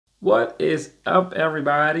What is up,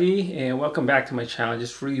 everybody, and welcome back to my channel.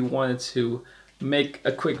 Just really wanted to make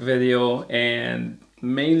a quick video, and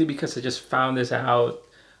mainly because I just found this out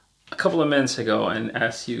a couple of minutes ago, and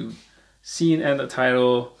as you've seen in the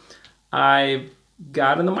title, I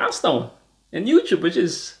got in a milestone in YouTube, which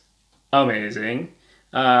is amazing.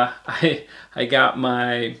 I got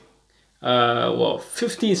my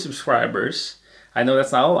 15 subscribers. I know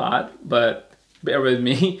that's not a lot, but bear with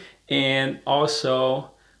me. And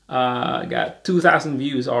also got 2,000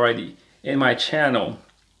 views already in my channel.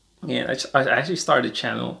 And I actually started the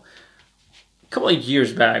channel a couple of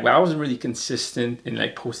years back, but I wasn't really consistent in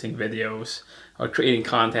like posting videos or creating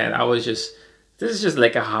content. This is just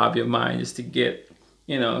like a hobby of mine, just to get,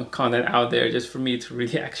 content out there, just for me to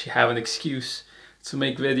really actually have an excuse to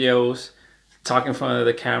make videos, talk in front of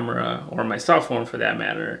the camera or my cell phone for that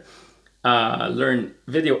matter, learn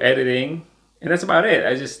video editing, and that's about it.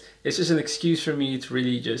 It's just an excuse for me to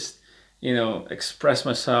really just, express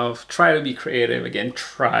myself, try to be creative. Again,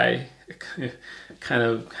 try, kind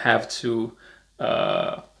of have to,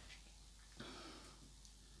 what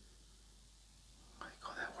do you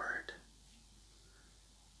call that word?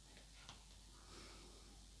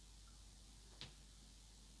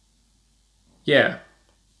 Yeah,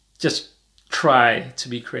 just try to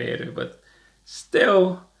be creative, but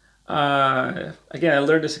still, again, I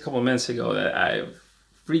learned this a couple of minutes ago that I've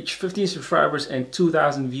reached 15 subscribers and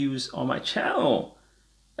 2,000 views on my channel.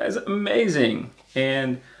 That's amazing.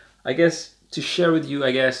 And I guess to share with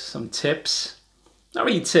you, some tips. Not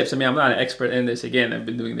really tips. I'm not an expert in this. Again, I've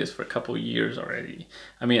been doing this for a couple of years already.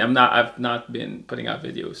 I've not been putting out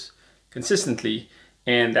videos consistently,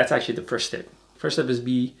 and that's actually the first step. First step is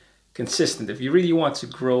be consistent. If you really want to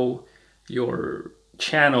grow your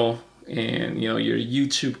channel and your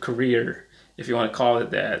YouTube career, if you want to call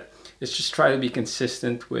it that, is just try to be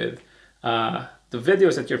consistent with the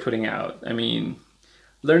videos that you're putting out.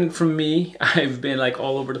 Learning from me, I've been like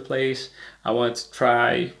all over the place. I want to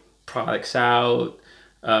try products out.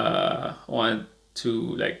 I want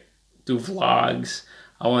to like do vlogs.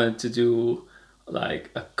 I wanted to do like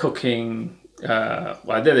a cooking.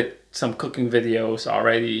 I did some cooking videos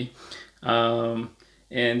already.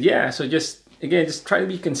 And yeah, so just try to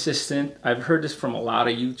be consistent. I've heard this from a lot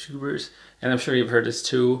of YouTubers, and I'm sure you've heard this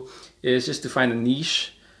too, is just to find a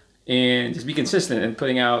niche and just be consistent in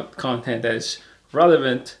putting out content that is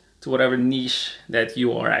relevant to whatever niche that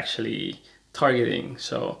you are actually targeting.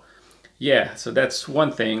 So yeah, so that's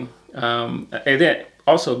one thing. And then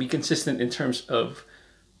also be consistent in terms of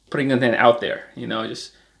putting content out there,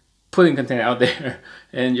 just putting content out there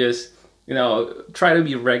and just, try to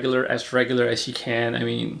be regular as you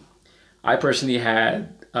can. I personally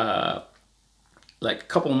had like a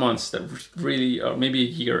couple months that really, or maybe a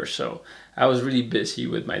year or so, I was really busy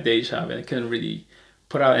with my day job and I couldn't really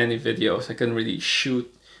put out any videos. I couldn't really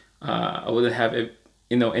shoot. I wouldn't have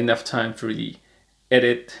enough time to really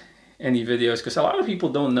edit any videos, because a lot of people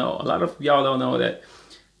don't know. A lot of y'all don't know that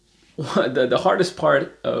the hardest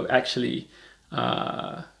part of actually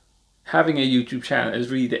having a YouTube channel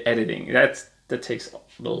is really the editing. That takes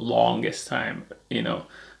the longest time,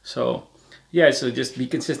 So yeah, so just be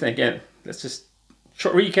consistent. Again, let's just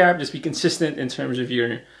short recap. Just be consistent in terms of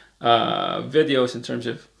your videos, in terms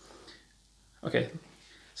of, okay,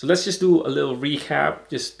 so let's just do a little recap.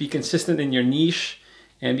 Just be consistent in your niche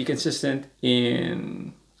and be consistent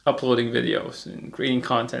in uploading videos and creating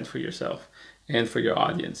content for yourself and for your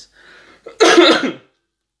audience.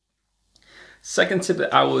 Second tip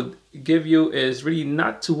that I would give you is really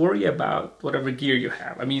not to worry about whatever gear you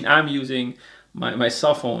have. I'm using my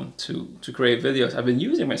cell phone to create videos. I've been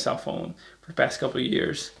using my cell phone for the past couple of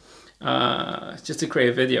years just to create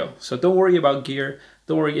a video. So don't worry about gear.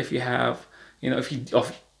 Don't worry if you have,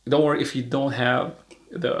 don't worry if you don't have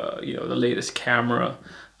the latest camera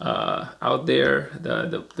out there,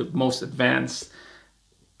 the most advanced,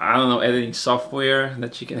 editing software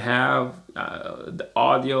that you can have, the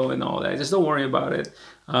audio and all that. Just don't worry about it.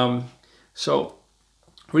 So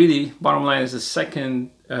really, bottom line is the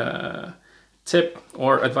second tip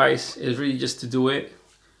or advice is really just to do it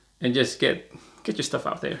and just get your stuff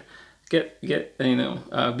out there.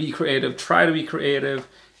 Be creative. Try to be creative,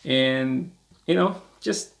 and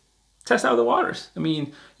just test out the waters.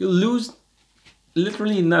 You'll lose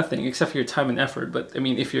literally nothing except for your time and effort. But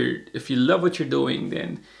if you love what you're doing,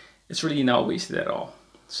 then it's really not wasted at all.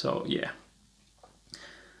 So yeah.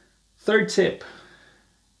 Third tip.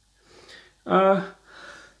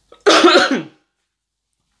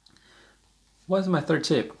 What's my third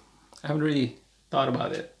tip? I haven't really thought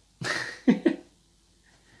about it.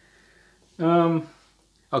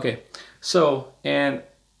 Okay, so, and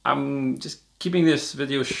I'm just keeping this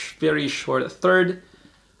video very short. Third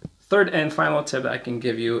and final tip that I can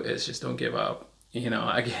give you is just don't give up. You know,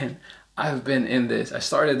 again, I've been in this. I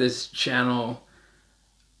started this channel,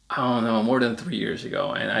 I don't know, more than 3 years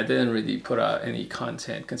ago, and I didn't really put out any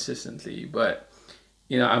content consistently. But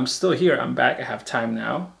you know, I'm still here. I'm back. I have time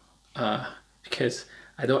now because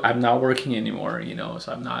I'm not working anymore. You know,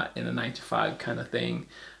 so I'm not in a 9-to-5 kind of thing.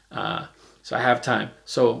 So I have time.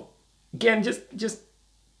 So again, just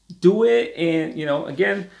do it, and you know,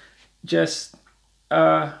 again, just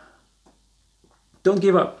don't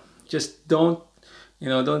give up. Just don't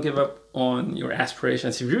give up on your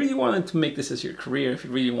aspirations. If you really wanted to make this as your career, if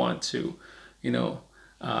you really want to, you know,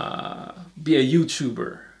 be a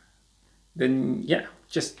YouTuber, then yeah,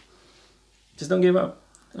 just don't give up.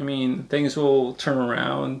 I mean, things will turn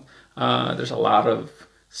around. There's a lot of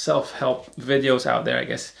self-help videos out there. I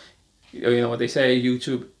guess, you know what they say,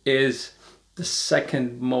 YouTube is the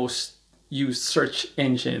second most used search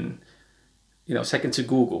engine, you know, second to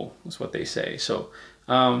Google is what they say. So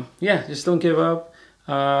yeah, just don't give up.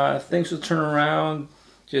 Things will turn around.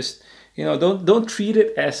 Just, you know, don't treat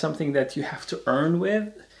it as something that you have to earn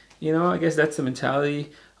with. You know, I guess that's the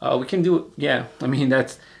mentality. We can do it. Yeah, I mean,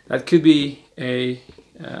 that could be a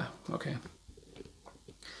okay.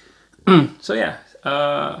 So yeah,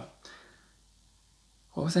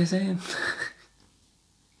 what was I saying?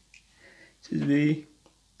 Should be,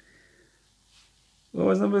 what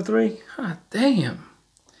was number 3? Ah, damn.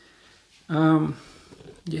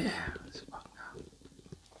 Yeah.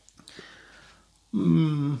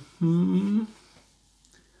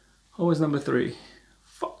 What was number 3?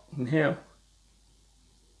 Fucking hell.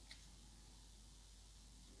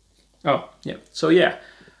 Oh, yeah. So yeah.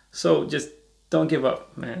 So just don't give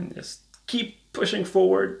up, man. Just keep pushing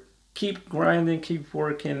forward, keep grinding, keep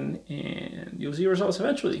working, and you'll see results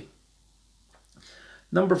eventually.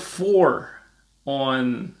 Number 4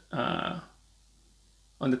 on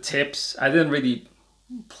the tips. I didn't really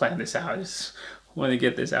plan this out. I just want to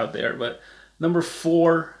get this out there. But number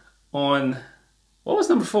 4 on, what was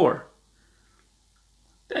number 4?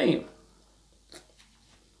 Damn.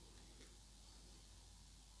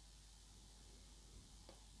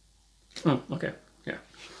 Okay, yeah.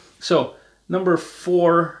 So number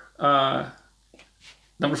 4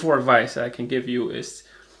 advice that I can give you is,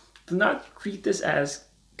 do not treat this as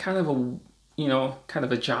kind of a, you know, kind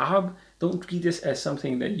of a job. Don't treat this as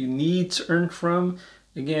something that you need to earn from.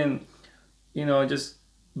 Again, you know, just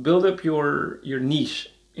build up your niche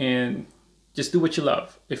and just do what you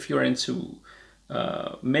love. If you're into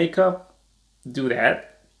makeup, do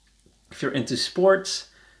that. If you're into sports,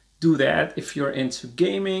 do that. If you're into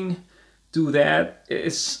gaming, do that.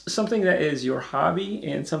 It's something that is your hobby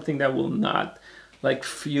and something that will not like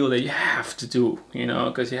feel that you have to do, you know,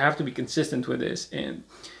 because you have to be consistent with this. And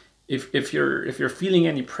if you're feeling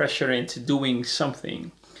any pressure into doing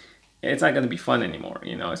something, it's not going to be fun anymore.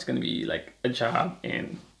 You know, it's going to be like a job,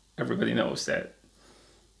 and everybody knows that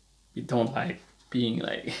you don't like being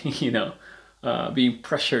like, you know, being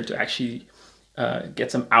pressured to actually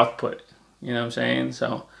get some output. You know what I'm saying?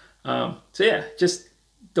 So, so yeah, just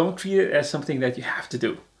don't treat it as something that you have to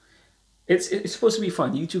do. It's supposed to be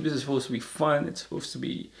fun. YouTube is supposed to be fun. It's supposed to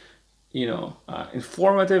be, you know,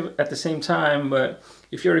 informative at the same time. But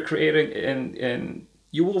if you're a creator, and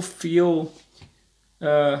you will feel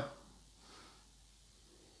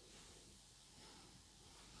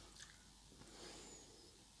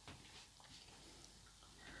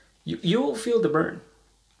you'll feel the burn.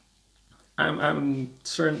 I'm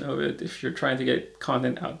certain of it. If you're trying to get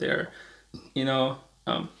content out there, you know,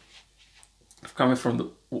 coming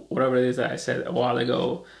from whatever it is that I said a while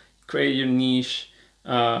ago, create your niche,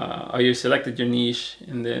 or you selected your niche,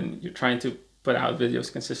 and then you're trying to put out videos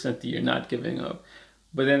consistently. You're not giving up.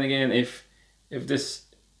 But then again, if this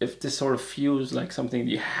sort of feels like something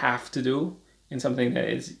you have to do, and something that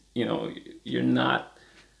is, you know,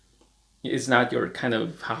 it's not your kind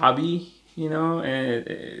of hobby, you know, and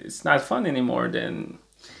it's not fun anymore, then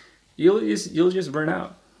you'll just burn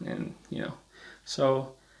out. And you know,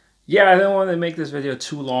 so yeah, I don't want to make this video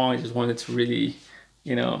too long. I just wanted to really,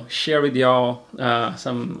 you know, share with y'all a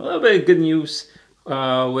little bit of good news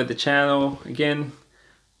with the channel. Again,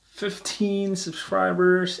 15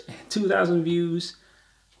 subscribers and 2,000 views.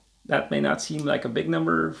 That may not seem like a big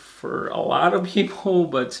number for a lot of people,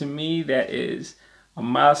 but to me, that is a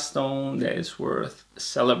milestone that is worth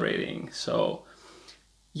celebrating. So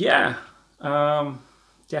yeah, yeah,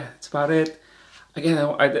 that's about it. Again,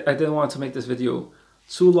 I didn't want to make this video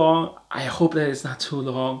too long. I hope that it's not too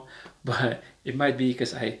long, but it might be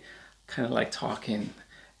because I kind of like talking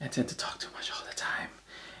and tend to talk too much all the time.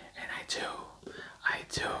 And I I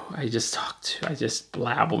do. I just talk to. I just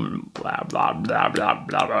blab, blah, blah, blah, blah,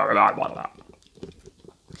 blah, blah, blah, blah.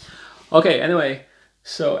 Okay, anyway.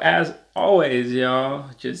 So as always, y'all,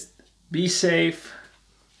 just be safe.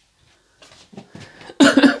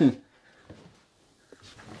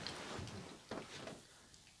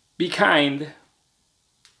 Be kind.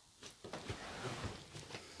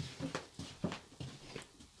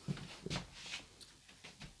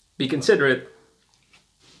 Be considerate.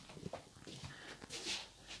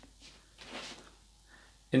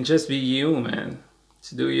 And just be you, man.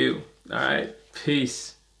 Just do you. All right.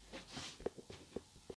 Peace.